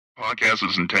Podcast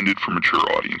is intended for mature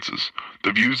audiences.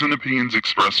 The views and opinions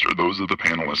expressed are those of the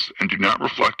panelists and do not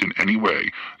reflect in any way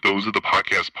those of the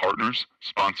podcast partners,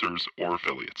 sponsors, or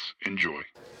affiliates. Enjoy.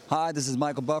 Hi, this is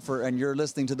Michael Buffer, and you're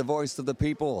listening to the Voice of the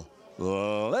People.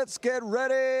 Let's get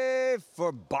ready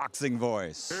for Boxing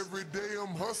Voice. Every day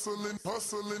I'm hustling,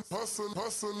 hustling, hustling,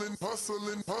 hustling,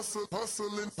 hustling, hustling,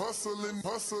 hustling, hustling,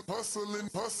 hustling, hustling,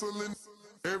 hustling.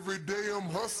 Every day I'm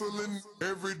hustling,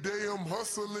 every day I'm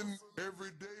hustling,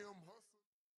 every day I'm hustling.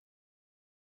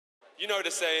 You know the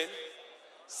saying,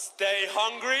 stay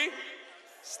hungry,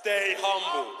 stay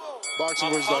humble.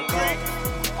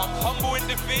 BoxingVoice.com. I'm humble in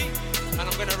defeat, and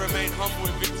I'm gonna remain humble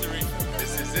in victory.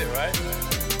 This is it, right?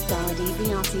 Dara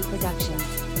DiBiase Productions.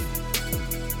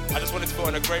 I just wanted to put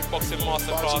on a great boxing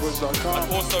masterclass BoxingVoice.com.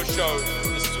 and also show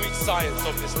the sweet science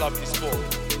of this lovely sport.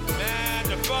 Man,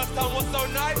 the first time was so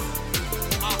nice,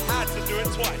 I had to do it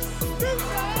twice.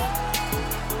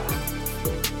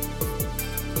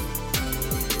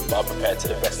 I'm prepared to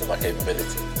the best of my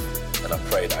capability, and I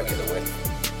pray that I get the win.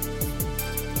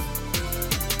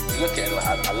 Look at it,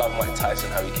 like, I love Mike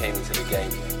Tyson, how he came into the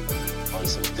game on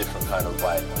some different kind of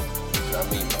vibe. You know what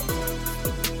I mean?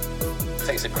 But it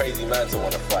takes a crazy man to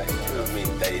want to fight, you know what I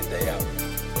mean, day in, day out.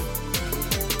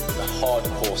 It's a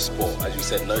hardcore sport, as you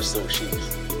said, no silk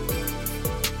shoes.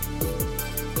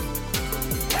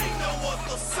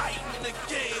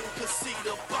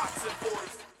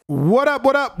 What up,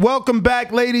 what up? Welcome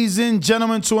back, ladies and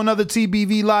gentlemen, to another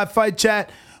TBV Live Fight Chat.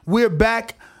 We're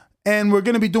back, and we're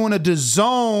going to be doing a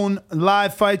DAZN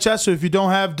Live Fight Chat. So if you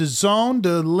don't have DAZN,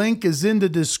 the link is in the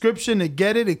description to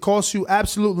get it. It costs you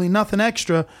absolutely nothing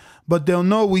extra, but they'll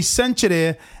know we sent you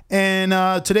there.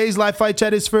 And today's Live Fight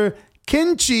Chat is for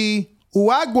Kinchi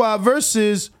Uagwa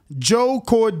versus Joe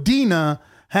Cordina,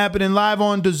 happening live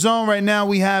on DAZN. Right now,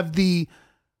 we have the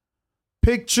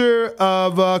picture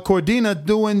of Cordina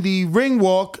doing the ring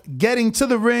walk, getting to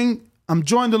the ring. I'm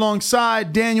joined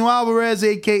alongside Daniel Alvarez,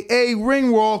 a.k.a.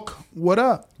 Ring Walk. What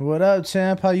up? What up,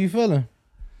 champ? How you feeling?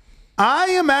 I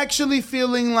am actually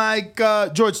feeling like,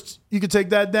 George, you could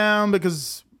take that down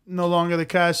because no longer the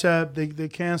Cash App. They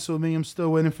canceled me. I'm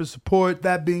still waiting for support.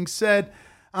 That being said,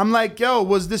 I'm like, yo,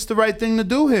 was this the right thing to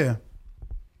do here?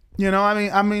 You know,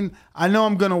 I mean, I know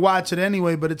I'm going to watch it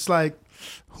anyway, but it's like,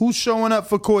 who's showing up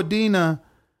for Cordina?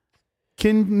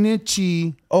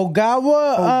 Kenichi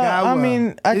Ogawa? I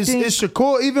mean, I think is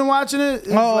Shakur even watching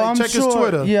it? I'm check sure, his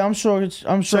Twitter. Yeah, I'm sure.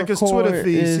 Check his Twitter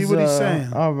feed. See what he's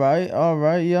saying. All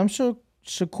right. Yeah, I'm sure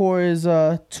Shakur is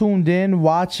tuned in,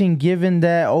 watching. Given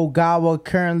that Ogawa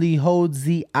currently holds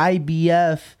the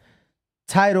IBF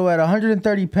title at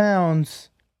 130 pounds.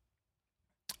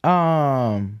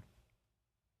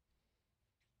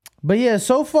 But yeah,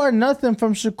 so far nothing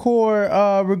from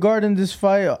Shakur regarding this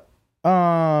fight.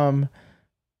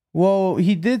 Well,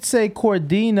 he did say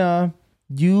Cordina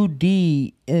UD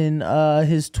in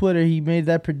his Twitter. He made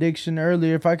that prediction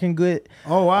earlier. If I can get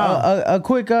a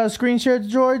quick screen share to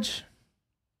George.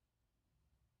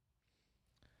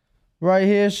 Right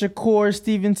here, Shakur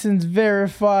Stevenson's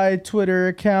verified Twitter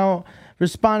account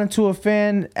responding to a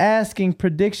fan asking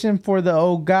prediction for the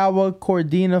Ogawa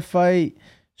Cordina fight.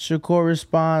 Shakur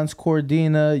responds,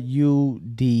 Cordina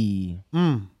UD.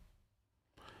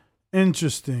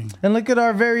 Interesting. And look at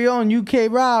our very own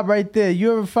UK Rob right there.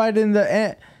 You ever fight in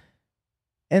the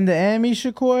Ami,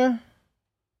 Shakur?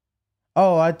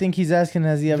 Oh, I think he's asking,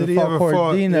 has he ever fought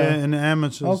Cordina? In the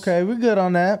amateurs. Okay, we're good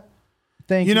on that.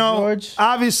 Thank you, George.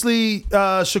 Obviously,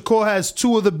 Shakur has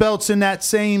two of the belts in that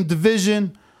same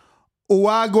division.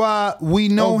 Uagwa, we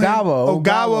know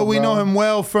Ogawa, we know him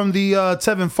well from the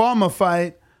Tevin Farmer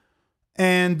fight.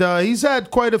 And he's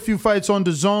had quite a few fights on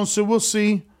DAZN, so we'll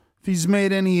see if he's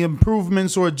made any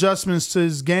improvements or adjustments to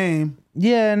his game.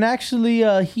 Yeah, and actually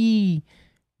he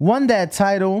won that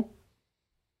title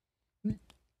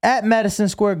at Madison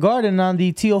Square Garden on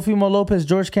the Teofimo Lopez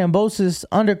George Kambosos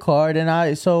undercard, and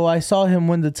I saw him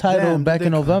win the title back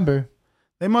in November.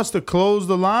 They must have closed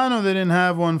the line, or they didn't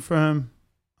have one for him.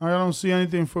 I don't see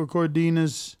anything for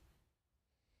Cordina's.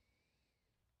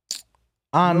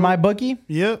 On my bookie?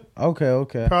 Yep.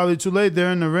 Okay. Probably too late.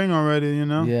 They're in the ring already, you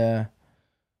know? Yeah.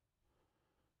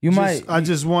 I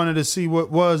just wanted to see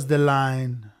what was the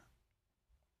line.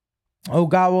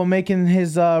 Ogawa making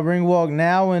his ring walk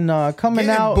now and coming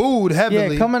out. Booed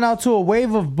heavily. Yeah, coming out to a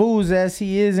wave of boos as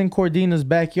he is in Cordina's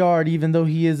backyard, even though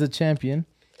he is a champion.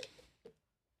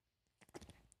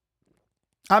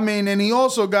 I mean, and he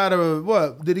also got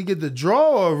what? Did he get the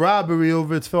draw or robbery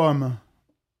over its Farmer?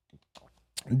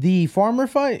 The Farmer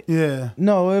fight? Yeah.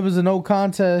 No, it was a no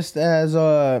contest as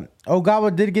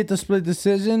Ogawa did get the split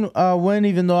decision win,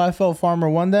 even though I felt Farmer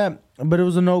won that. but it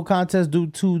was a no contest due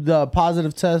to the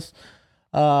positive test.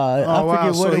 I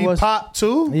forget what it was. He popped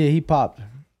too? Yeah, he popped.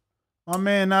 My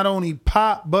man not only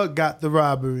popped, but got the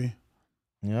robbery.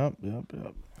 Yep.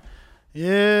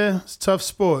 Yeah, it's a tough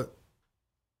sport.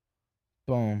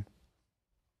 Boom.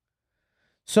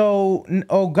 So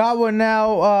Ogawa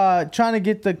now trying to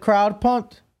get the crowd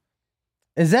pumped.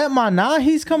 Is that Mana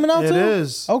he's coming out to? It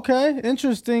is. Okay,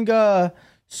 interesting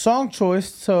song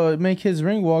choice to make his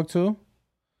ring walk to.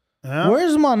 Yeah.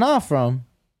 Where's Mana from?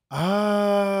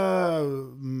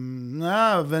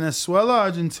 Venezuela,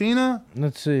 Argentina.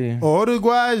 Let's see. Or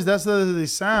Uruguay, that's how they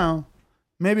sound.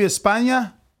 Maybe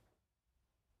España.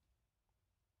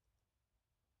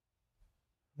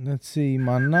 Let's see.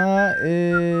 Mana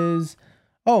is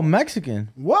Mexican.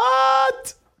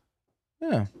 What?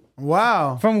 Yeah.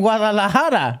 Wow. From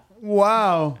Guadalajara.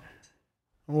 Wow.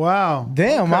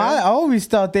 Damn, Okay. I always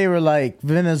thought they were like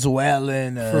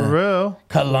Venezuelan, For real.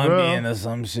 Colombian For real. or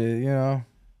some shit, you know.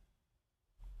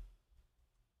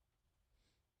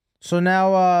 So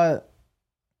now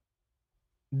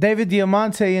David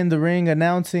Diamante in the ring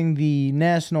announcing the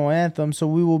national anthem, so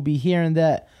we will be hearing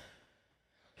that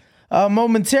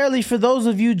momentarily. For those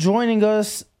of you joining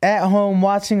us at home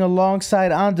watching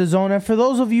alongside on DAZN, and for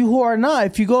those of you who are not,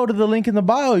 if you go to the link in the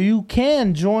bio, you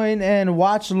can join and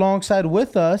watch alongside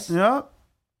with us. Yep.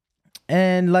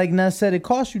 And like Ness said, it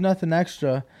costs you nothing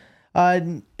extra.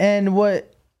 And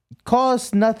what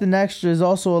costs nothing extra is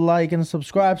also a like and a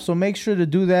subscribe, so make sure to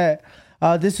do that.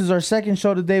 This is our second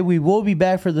show today. We will be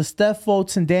back for the Steph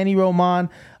Fultz and Danny Roman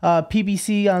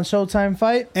PBC on Showtime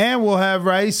fight. And we'll have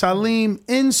Rais Salim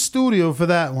in studio for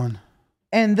that one.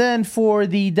 And then for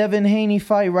the Devin Haney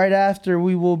fight right after,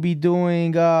 we will be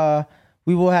doing,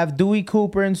 we will have Dewey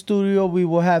Cooper in studio. We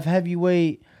will have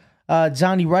heavyweight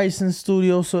Johnny Rice in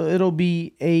studio. So it'll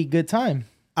be a good time.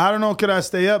 I don't know, could I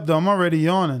stay up though? I'm already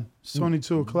yawning. It's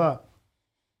 22 o'clock.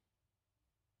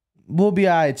 We'll be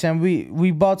all right, Tim.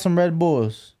 We bought some Red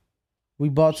Bulls.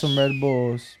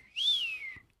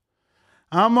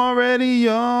 I'm already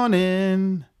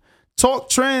yawning. Talk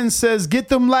Trend says, get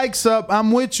them likes up.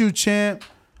 I'm with you, champ.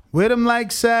 Where them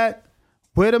likes at?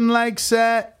 Where them likes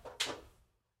at?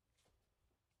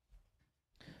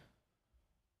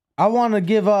 I want to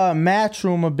give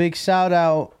Matchroom a big shout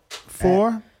out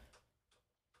For?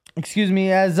 Excuse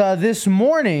me, as this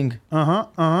morning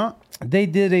they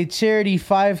did a charity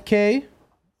 5K.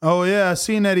 Oh yeah, I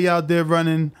seen Eddie out there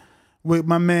running with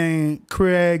my man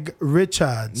Craig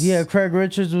Richards. Yeah, Craig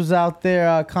Richards was out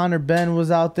there. Connor Ben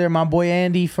was out there. My boy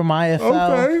Andy from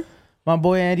IFL. Okay. My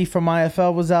boy Andy from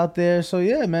IFL was out there. So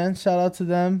yeah, man, shout out to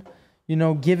them. You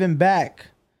know, giving back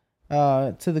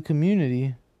to the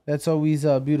community. That's always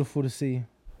beautiful to see.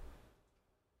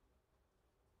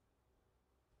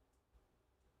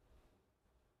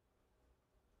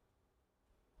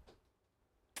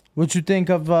 What you think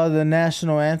of the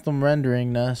national anthem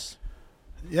rendering, Ness?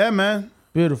 Yeah, man.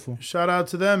 Beautiful. Shout out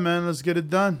to them, man. Let's get it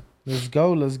done. Let's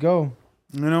go. You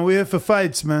know, we're here for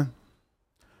fights, man.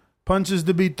 Punches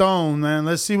to be thrown, man.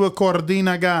 Let's see what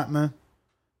Cordina got, man.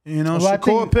 You know,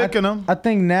 Shakur picking them. I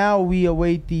think now we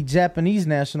await the Japanese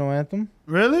national anthem.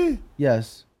 Really?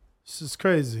 Yes. This is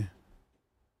crazy.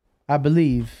 I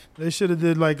believe. They should have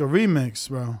did like a remix,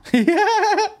 bro.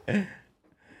 A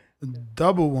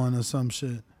double one or some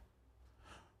shit.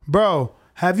 Bro,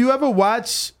 have you ever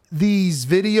watched these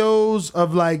videos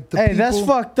of like the people? That's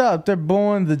fucked up. They're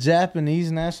booing the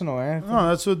Japanese national anthem.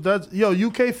 No, yo,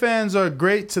 UK fans are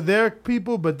great to their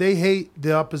people, but they hate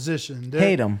the opposition.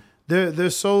 Hate them. They're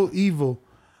so evil.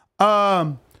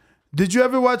 Did you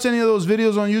ever watch any of those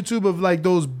videos on YouTube of like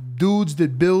those dudes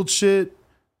that build shit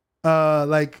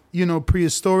like, you know,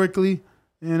 prehistorically?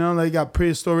 You know, they got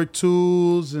prehistoric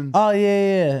tools and oh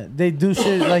yeah. They do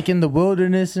shit like in the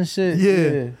wilderness and shit.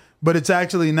 Yeah. But it's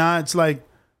actually not. It's like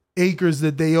acres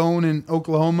that they own in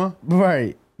Oklahoma.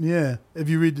 Right. Yeah, if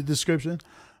you read the description.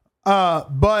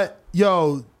 But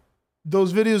yo,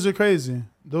 those videos are crazy.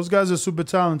 Those guys are super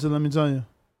talented, let me tell you.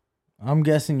 I'm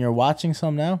guessing you're watching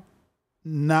some now?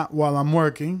 Not while I'm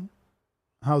working.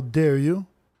 How dare you?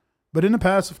 But in the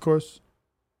past, of course.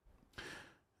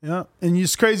 Yeah, and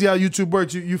it's crazy how YouTube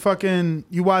works.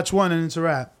 You watch one and it's a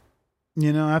wrap.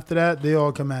 You know, after that, they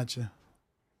all come at you.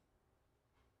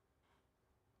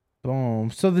 Boom.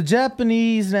 So the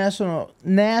Japanese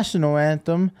national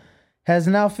anthem has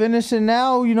now finished, and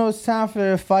now, you know, it's time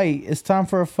for a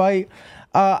fight.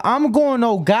 I'm going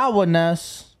Ogawa,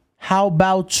 Ness. How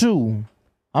about you?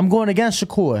 I'm going against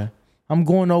Shakur. I'm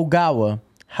going Ogawa.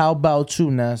 How about you,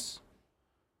 Ness?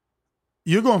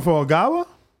 You're going for Ogawa?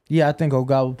 Yeah, I think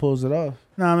Ogawa pulls it off.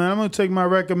 Nah, man, I'm going to take my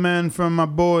recommend from my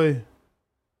boy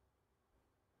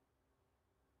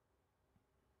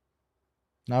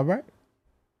All right.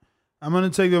 I'm going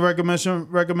to take the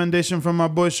recommendation from my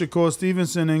boy Shakur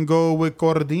Stevenson and go with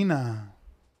Cordina.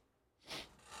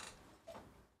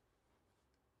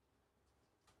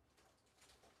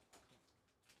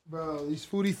 Bro, these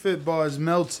Foodie Fit bars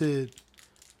melted.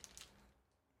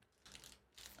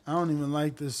 I don't even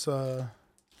like this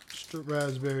strip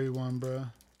raspberry one, bro.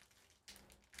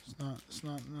 It's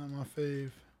not my fave.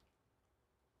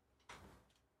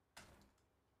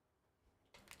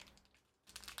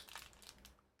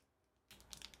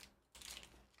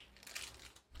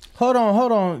 Hold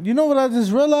on. You know what I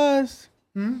just realized?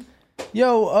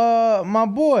 Yo, my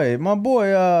boy,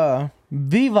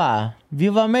 Viva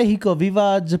Mexico,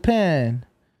 Viva Japan.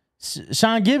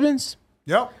 Sean Gibbons?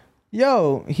 Yep.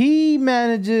 Yo, he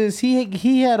manages,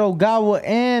 he had Ogawa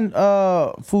and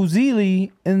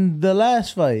Fuzili in the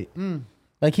last fight.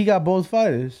 Like, he got both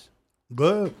fighters.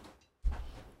 Good.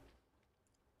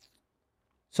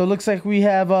 So it looks like we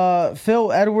have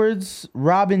Phil Edwards,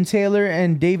 Robin Taylor,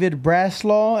 and David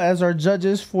Braslaw as our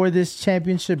judges for this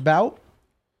championship bout.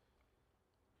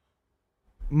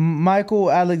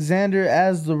 Michael Alexander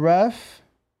as the ref,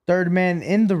 third man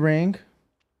in the ring.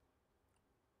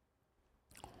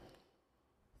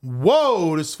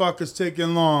 Whoa, this fucker's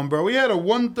taking long, bro. We had a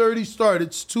 1:30 start.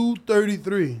 It's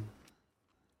 2:33.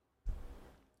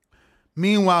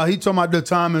 Meanwhile, he talking about the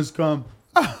time has come.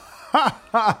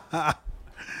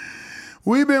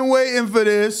 We've been waiting for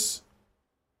this.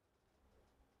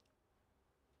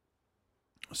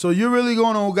 So you're really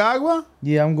going to Ogawa?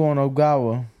 Yeah, I'm going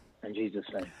Ogawa. In Jesus'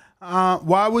 name.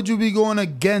 Why would you be going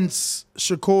against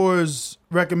Shakur's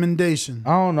recommendation? I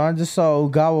don't know. I just saw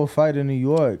Ogawa fight in New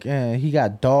York, and he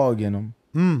got dog in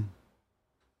him.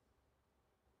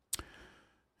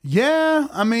 Yeah,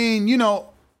 I mean, you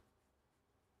know,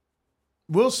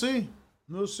 we'll see.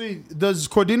 We'll see. Does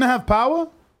Cordina have power?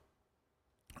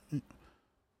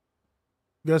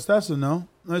 Guess that's a no.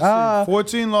 Let's see.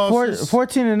 14 losses.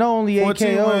 14 and 0, only 8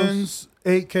 14 KOs. wins,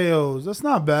 8 KOs. That's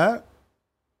not bad.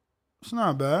 It's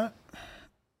not bad.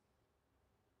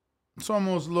 It's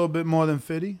almost a little bit more than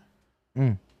 50.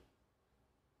 A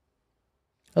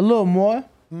little more.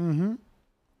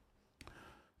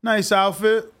 Nice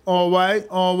outfit. All white.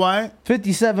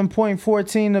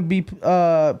 57.14 to be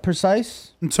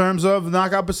precise. In terms of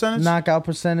knockout percentage? Knockout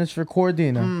percentage for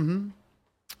Cordina.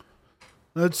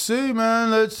 Let's see, man.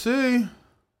 Let's see.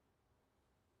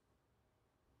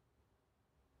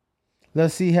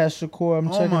 Let's see how Shakur. I'm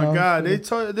checking. Oh my God,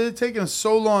 they're taking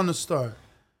so long to start.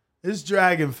 It's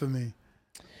dragging for me.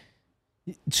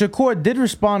 Shakur did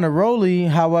respond to Rolly,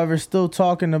 however, still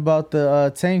talking about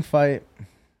the Tank fight.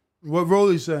 What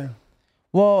Rolly saying?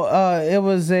 Well, it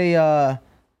was a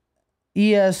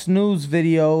ES News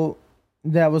video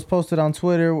that was posted on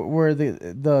Twitter where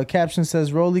the caption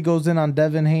says, Rolly goes in on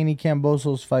Devin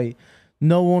Haney-Camboso's fight.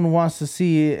 No one wants to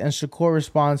see it. And Shakur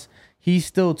responds, he's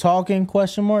still talking, ?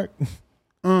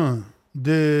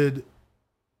 Did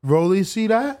Rolly see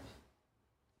that?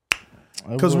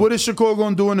 Because what is Shakur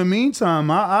going to do in the meantime?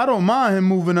 I don't mind him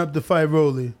moving up to fight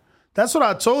Rolly. That's what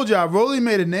I told y'all. Rolly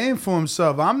made a name for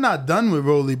himself. I'm not done with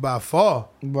Rolly by far.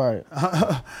 Right.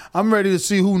 I'm ready to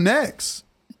see who next.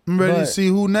 I'm ready to see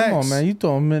who next. Come on, man. You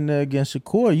throw him in there against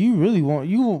Shakur. You really want...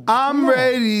 I'm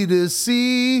ready to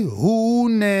see who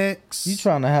next. You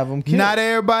trying to have him killed. Not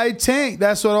everybody tank.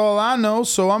 That's all I know.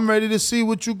 So I'm ready to see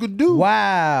what you could do.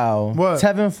 Wow. What?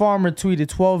 Tevin Farmer tweeted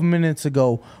 12 minutes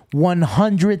ago,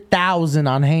 100,000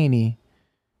 on Haney.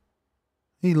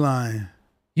 He lying.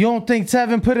 You don't think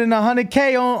Tevin put in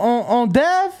 100K on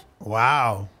Dev?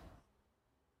 Wow.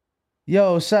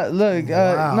 Yo, look,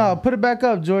 Wow. no, put it back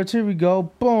up, George. Here we go.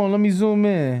 Boom, let me zoom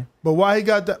in. But why he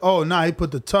got that? Oh, nah, he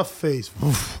put the tough face.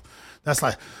 That's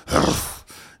like,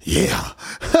 yeah.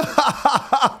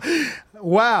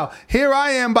 Wow. Here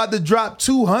I am about to drop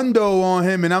 200 on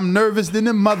him, and I'm nervous than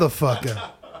a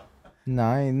motherfucker.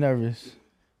 Nah, I ain't nervous.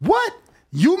 What?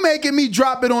 You making me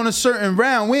drop it on a certain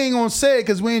round. We ain't gonna say it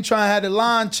because we ain't trying to have the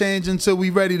line change until we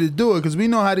ready to do it because we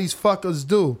know how these fuckers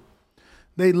do.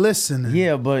 They listen.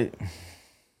 Yeah, but...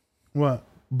 What?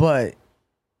 But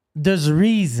there's a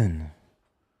reason.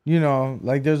 You know,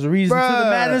 like there's a reason to the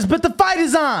madness. But the fight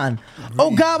is on.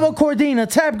 Ogawa Cordina,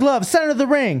 tap glove, center of the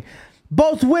ring.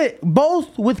 Both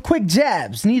with quick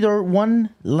jabs, neither one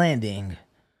landing.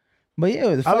 But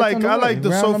yeah, the I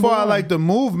like the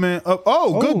movement of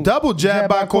good double jab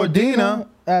by Cordina.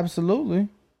 Absolutely.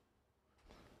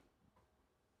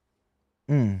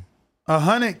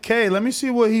 100K. Let me see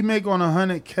what he make on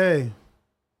 100K.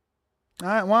 All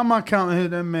right, why am I counting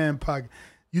hit that man pocket?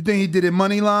 You think he did it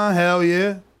money line? Hell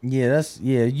yeah. Yeah,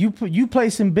 You play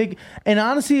some big, and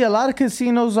honestly, a lot of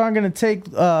casinos aren't gonna take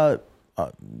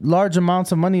large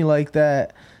amounts of money like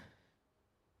that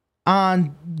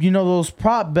on, those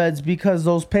prop bets because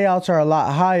those payouts are a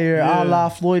lot higher. A la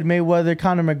Floyd Mayweather,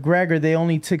 Conor McGregor, they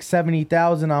only took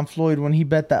 $70,000 on Floyd when he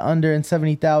bet the under and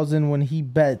 $70,000 when he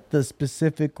bet the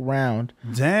specific round.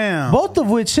 Damn. Both of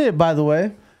which hit, by the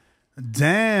way.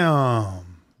 Damn.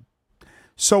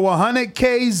 So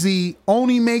 100K Z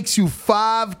only makes you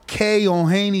 5K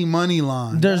on Haney money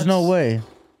line. There's no way.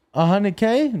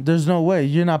 100K? There's no way.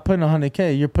 You're not putting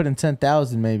 100K. You're putting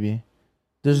 10,000 maybe.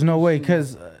 There's no way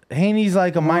because Haney's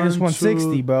like a minus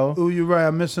 160, bro. Oh, you're right.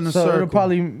 I'm missing a so circle. it'll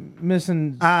probably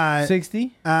missing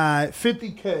 60. All right,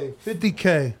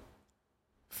 50K.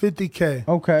 50K.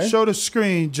 Okay. Show the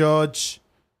screen, George.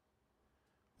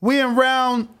 We in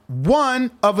round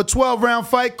 1 of a 12-round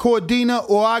fight, Cordina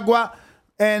or Agua,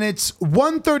 and it's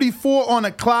 134 on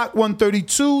the clock,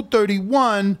 132,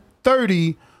 31,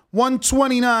 30,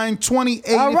 129,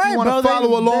 28. All right, if you want to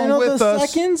follow along with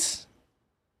us. Seconds?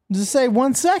 Just say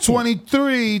 1 second.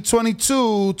 23,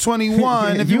 22,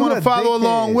 21. If you want to follow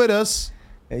along with us.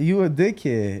 You a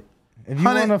dickhead. If you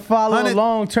want to follow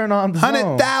along, turn on the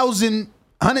zone.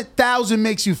 100,000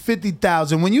 makes you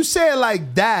 50,000. When you say it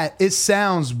like that, it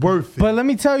sounds worth it. But let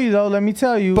me tell you though.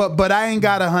 But I ain't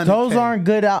got 100. Those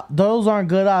aren't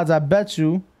good odds. I bet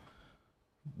you.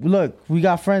 Look, we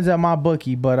got friends at my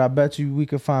bookie, but I bet you we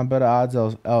could find better odds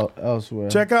elsewhere.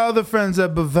 Check out other friends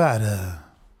at Bovada.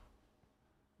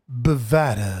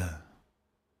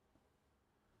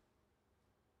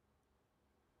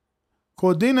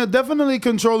 Cordina definitely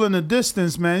controlling the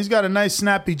distance, man. He's got a nice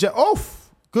snappy jab. Oh,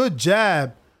 good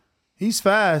jab. He's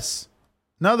fast.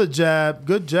 Another jab.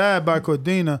 Good jab by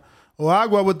Cordina.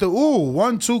 Agua with the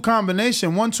 1-2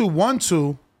 combination. 1-2,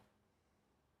 1-2.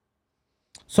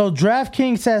 So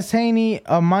DraftKings has Haney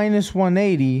a minus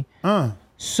 180.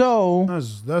 So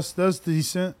that's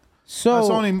decent.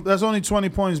 So that's only 20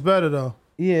 points better though.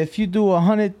 Yeah, if you do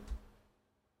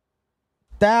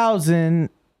 100,000,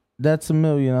 that's $1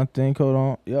 million, I think. Hold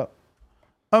on. Yep.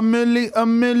 A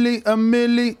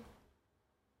milli.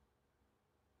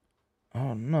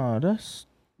 Oh no, that's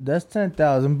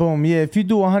 10,000. Boom. Yeah, if you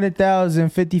do 100,000,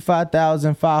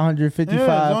 55,555.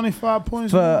 Yeah, it's only 5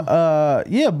 points.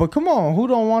 Yeah, but come on, who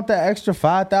don't want that extra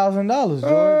 $5,000, George?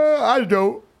 I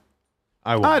don't.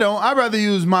 I don't. I'd rather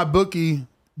use my bookie.ag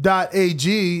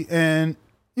and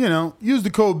use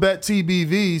the code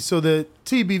BETTBV so that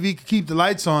TBV can keep the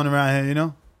lights on around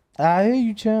here. I hear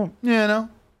you, champ.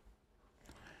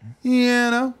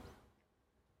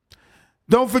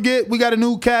 Don't forget, we got a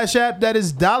new Cash App that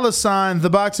is $, The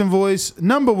Boxing Voice,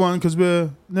 #1, because we're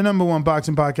the #1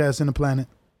 boxing podcast in the planet.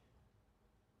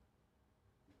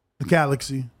 The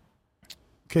galaxy.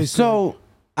 Okay, so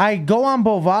I go on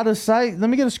Bovada's site. Let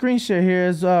me get a screen share here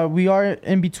as we are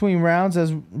in between rounds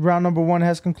as round #1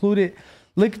 has concluded.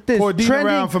 Look at this. Cordina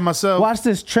round for myself. Watch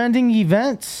this. Trending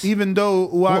events. Even though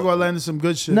Agua landed some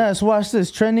good shit. Let's watch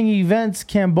this. Trending events.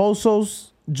 Cambosos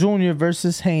Jr.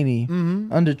 versus Haney.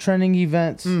 Under trending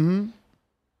events.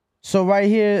 So right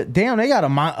here, damn, they got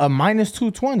a minus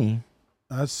 220.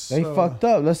 They fucked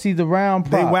up. Let's see the round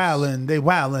props. They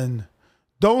wildin'.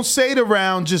 Don't say the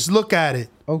round, just look at it.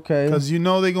 Okay. Because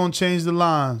they're going to change the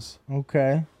lines.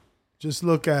 Okay. Just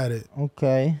look at it.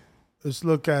 Okay. Just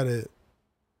look at it.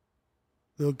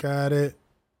 Look at it.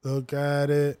 Look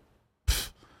at it.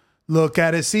 Look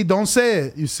at it. See, don't say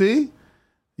it. You see?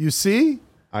 You see?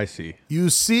 I see. You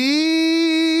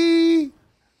see?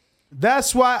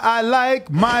 That's why I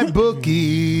like my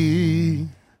bookie.ag.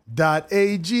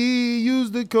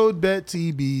 Use the code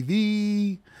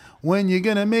BETTBV when you're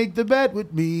going to make the bet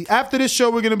with me. After this show,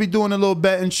 we're going to be doing a little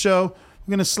betting show.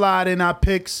 We're going to slide in our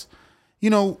picks. We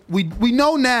know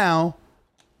now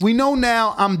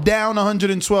I'm down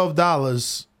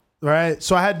 $112, right?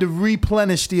 So I had to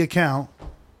replenish the account.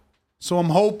 So I'm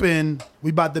hoping we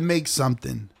about to make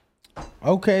something.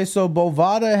 Okay, so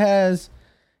Bovada has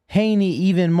Haney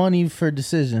even money for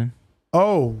decision.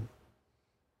 Oh,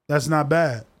 that's not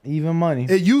bad. Even money.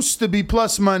 It used to be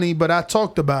plus money, but I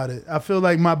talked about it. I feel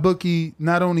like my bookie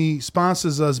not only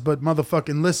sponsors us, but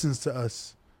motherfucking listens to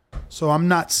us. So I'm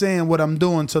not saying what I'm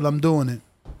doing till I'm doing it.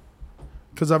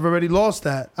 Because I've already lost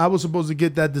that. I was supposed to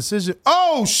get that decision.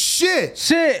 Oh, shit.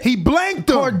 He blanked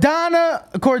him.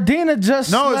 Cordina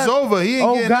just No, it's over. He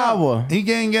ain't getting up. He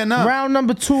ain't getting up. Round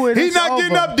 #2. He's not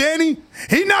getting up, Danny.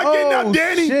 He not getting up,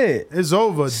 Danny. Shit. It's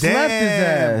over. Slept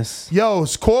Damn. his ass. Yo,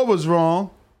 score was wrong.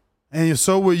 And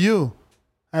so were you.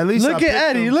 At least Look at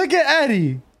Eddie. Look at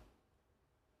Eddie.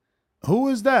 Who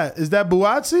is that? Is that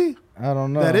Buatsi? I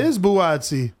don't know. That is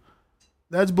Buatsi.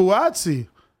 That's Buatsi.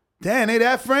 Damn, they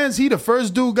that friends? He the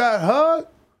first dude got hugged?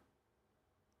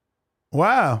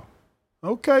 Wow.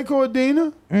 Okay,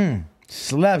 Cordina.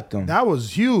 Slept him. That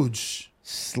was huge.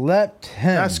 Slept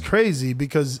him. That's crazy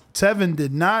because Tevin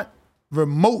did not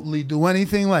remotely do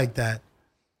anything like that.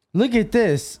 Look at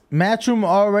this. Matchroom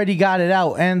already got it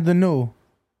out and the new.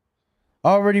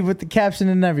 Already with the caption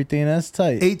and everything. That's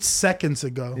tight. 8 seconds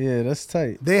ago. Yeah, that's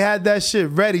tight. They had that shit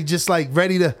ready, just like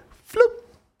ready to floop.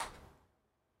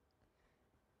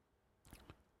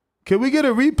 Can we get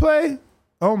a replay?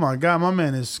 Oh my God, my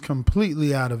man is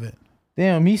completely out of it.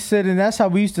 Damn, he's sitting. That's how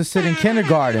we used to sit in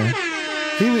kindergarten.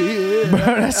 Bro,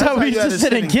 that's how we used to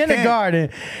sit in kindergarten.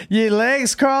 Your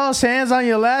legs crossed, hands on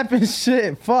your lap and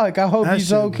shit. Fuck, I hope That he's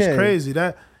shit okay. was crazy.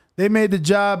 That they made the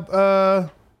job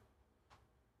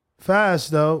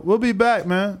fast though. We'll be back,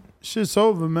 man. Shit's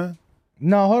over, man.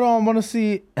 No, hold on. I want to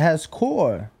see, has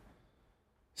Core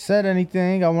said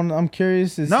anything? I'm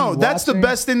curious. No, that's the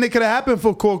best thing that could have happened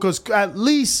for Core because at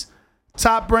least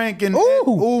Top Rank and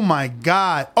oh my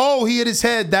God. Oh, he hit his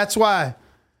head. That's why.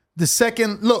 The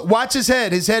second look, watch his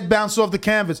head. His head bounced off the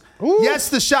canvas. Ooh. Yes,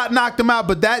 the shot knocked him out,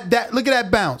 but that look at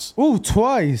that bounce. Ooh,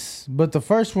 twice. But the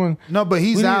first one. No, but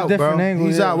he's out, bro. Angle,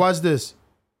 He's yeah. out. Watch this.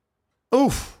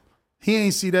 Oof. He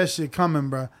ain't see that shit coming,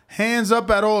 bro. Hands up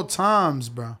at all times,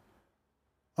 bro.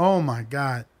 Oh my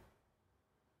God.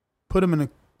 Put him in a.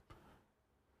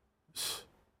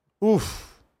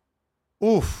 Oof.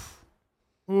 Oof.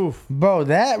 Oof. Bro,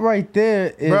 that right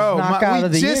there is knockout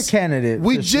of the year candidate.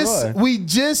 We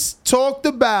just talked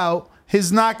about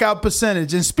his knockout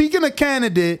percentage. And speaking of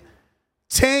candidate,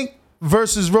 Tank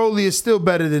versus Rolly is still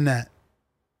better than that.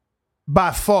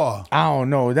 By far. I don't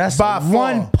know. That's By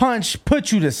one far. punch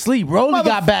put you to sleep. Rolly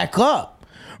got back up.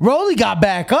 Rolly got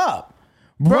back up.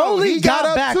 Bro, Rolly he got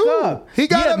up back too. up. He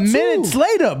got up too. Minutes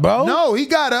later, bro. No, he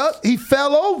got up. He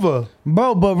fell over.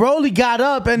 Bro, but Rolly got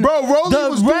up and Bro, Rolly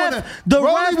was doing it. the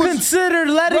Rolly ref was- considered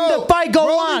letting Bro, the fight go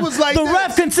Rolly on. was like the this.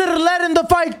 ref considered letting the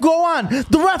fight go on.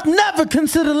 The ref never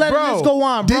considered letting Bro, this go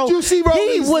on, bro. did you see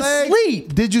Rolly's He was leg?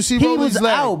 asleep. Did you see He Rolly's was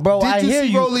leg? out, bro. Did I you hear see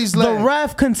you. Rolly's The leg?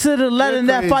 ref considered letting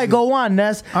that fight crazy. go on,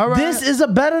 Ness. All right. This is a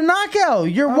better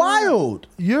knockout. You're wild.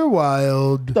 You're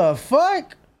wild. The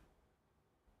fuck?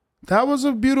 That was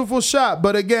a beautiful shot.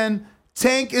 But again,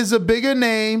 Tank is a bigger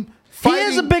name. He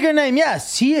is a bigger name.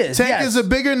 Yes, he is. Tank yes. is a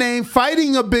bigger name.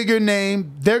 Fighting a bigger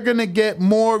name, they're going to get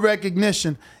more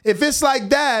recognition. If it's like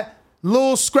that,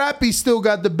 Lil Scrappy still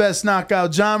got the best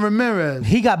knockout, John Ramirez.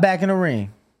 He got back in the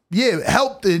ring. Yeah,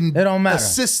 helped and It don't matter.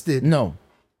 assisted. No.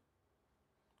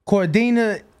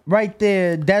 Cordina right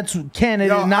there, that's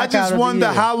candidate Yo, I knockout just of the wonder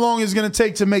year. how long it's going to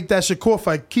take to make that Shakur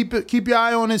fight. Keep your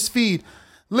eye on his feed.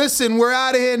 Listen, we're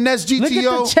out of here. Nest GTO. Look at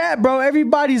the chat, bro.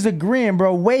 Everybody's agreeing,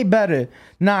 bro. Way better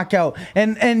knockout.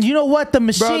 And you know what? The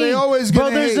machine. Bro, they always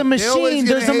gonna there's hate. a They machine. always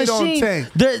There's a gonna hate on machine.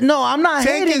 Tank. No, I'm not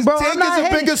hating, bro. Tank I'm not is a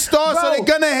hating. bigger star, so Bro, they're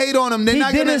gonna hate on him. They're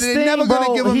not gonna. They're never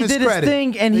gonna give him he his did credit. his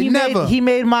thing, and They he never.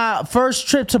 made my first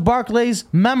trip to Barclays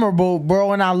memorable,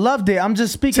 bro, and I loved it. I'm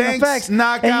just speaking Tank's of facts.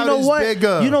 knockout and you know is what?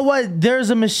 bigger. You know what? There's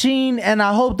a machine, and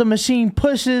I hope the machine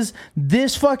pushes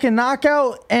this fucking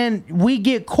knockout, and we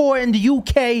get Core in the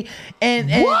UK.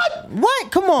 And What?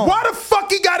 What? Come on. Why the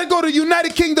fuck he gotta go to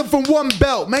United Kingdom for one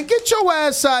belt, man? Get your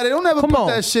ass out of there. Don't ever Come put on,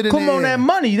 that shit in come there. on, that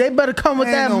money. They better come with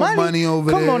Ain't that no money. money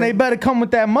over come there. on, they better come with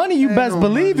that money. You Ain't best no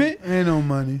believe money. it. Ain't no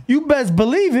money. You best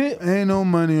believe it. Ain't no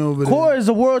money over there. Core is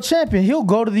a world champion. He'll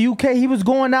go to the UK. He was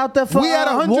going out there for We had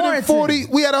 140.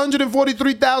 Warrington. We had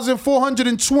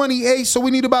 143,428. So we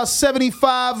need about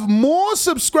 75 more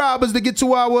subscribers to get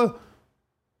to our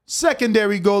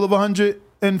secondary goal of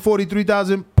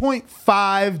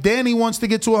 143,000.5. Danny wants to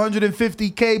get to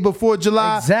 150K before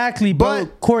July. Exactly, bro.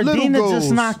 But Cordina little just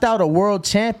goals. knocked out a world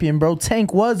champion, bro.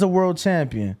 Tank was a world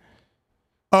champion.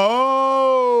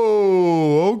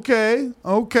 Oh, okay,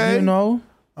 okay. You know,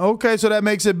 Okay, so that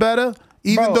makes it better.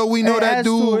 Even Bro, though we know it that adds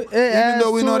to dude, it. It even adds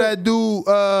though we to know it. that dude,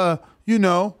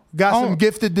 got some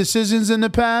gifted decisions in the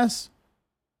past.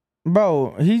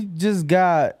 bro, he just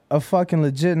got a fucking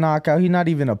legit knockout. He not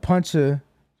even a puncher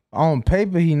on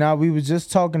paper. He not. We was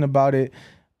just talking about it.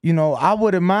 You know, I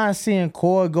wouldn't mind seeing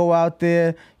Core go out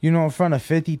there, you know, in front of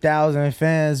 50,000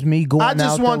 fans. Me going I out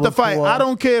just there want the with fight. Core. I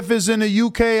don't care if it's in the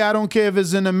UK. I don't care if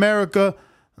it's in America.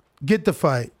 Get the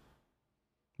fight.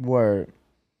 Word.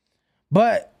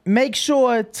 But make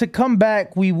sure to come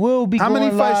back. We will be How going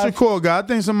many fights live. Shakur got? I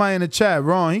think somebody in the chat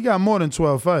wrong. He got more than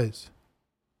 12 fights.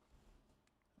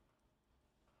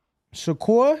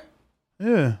 Shakur?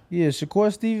 Yeah. Yeah,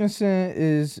 Shakur Stevenson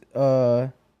is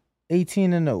 18-0.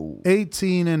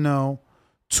 18-0,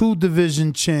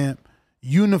 2-division champ,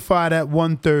 unified at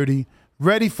 130,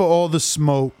 ready for all the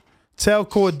smoke. Tell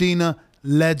Cordina,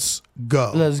 let's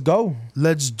go. Let's go.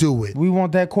 Let's do it. We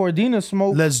want that Cordina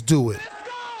smoke. Let's do it.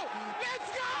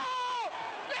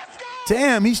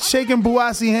 Damn, he's shaking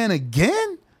Buasi hand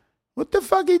again? What the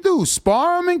fuck he do?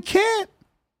 Spar him and can't?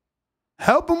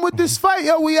 Help him with this fight.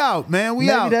 Yo, we out, man. We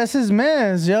out. Maybe that's his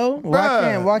man's, yo.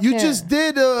 Why You can't? just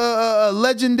did a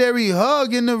legendary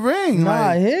hug in the ring. Nah, like,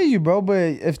 I hear you, bro. But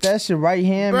if that's your right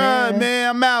hand, man,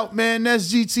 I'm out, man.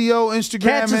 That's GTO, Instagram,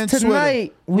 catch and us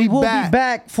tonight. Twitter. We will be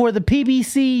back for the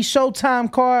PBC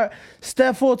Showtime card.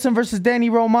 Steph Fulton versus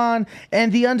Danny Roman,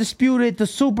 and the undisputed, the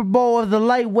Super Bowl of the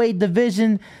lightweight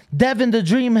division, Devin the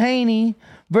Dream Haney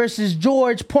versus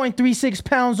George, 0.36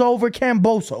 pounds over,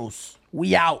 Cambosos.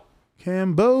 We out.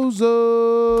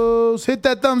 Cambozos. Hit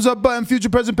that thumbs up button. Future,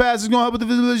 present, past is going to help with the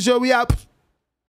visibility show. We out.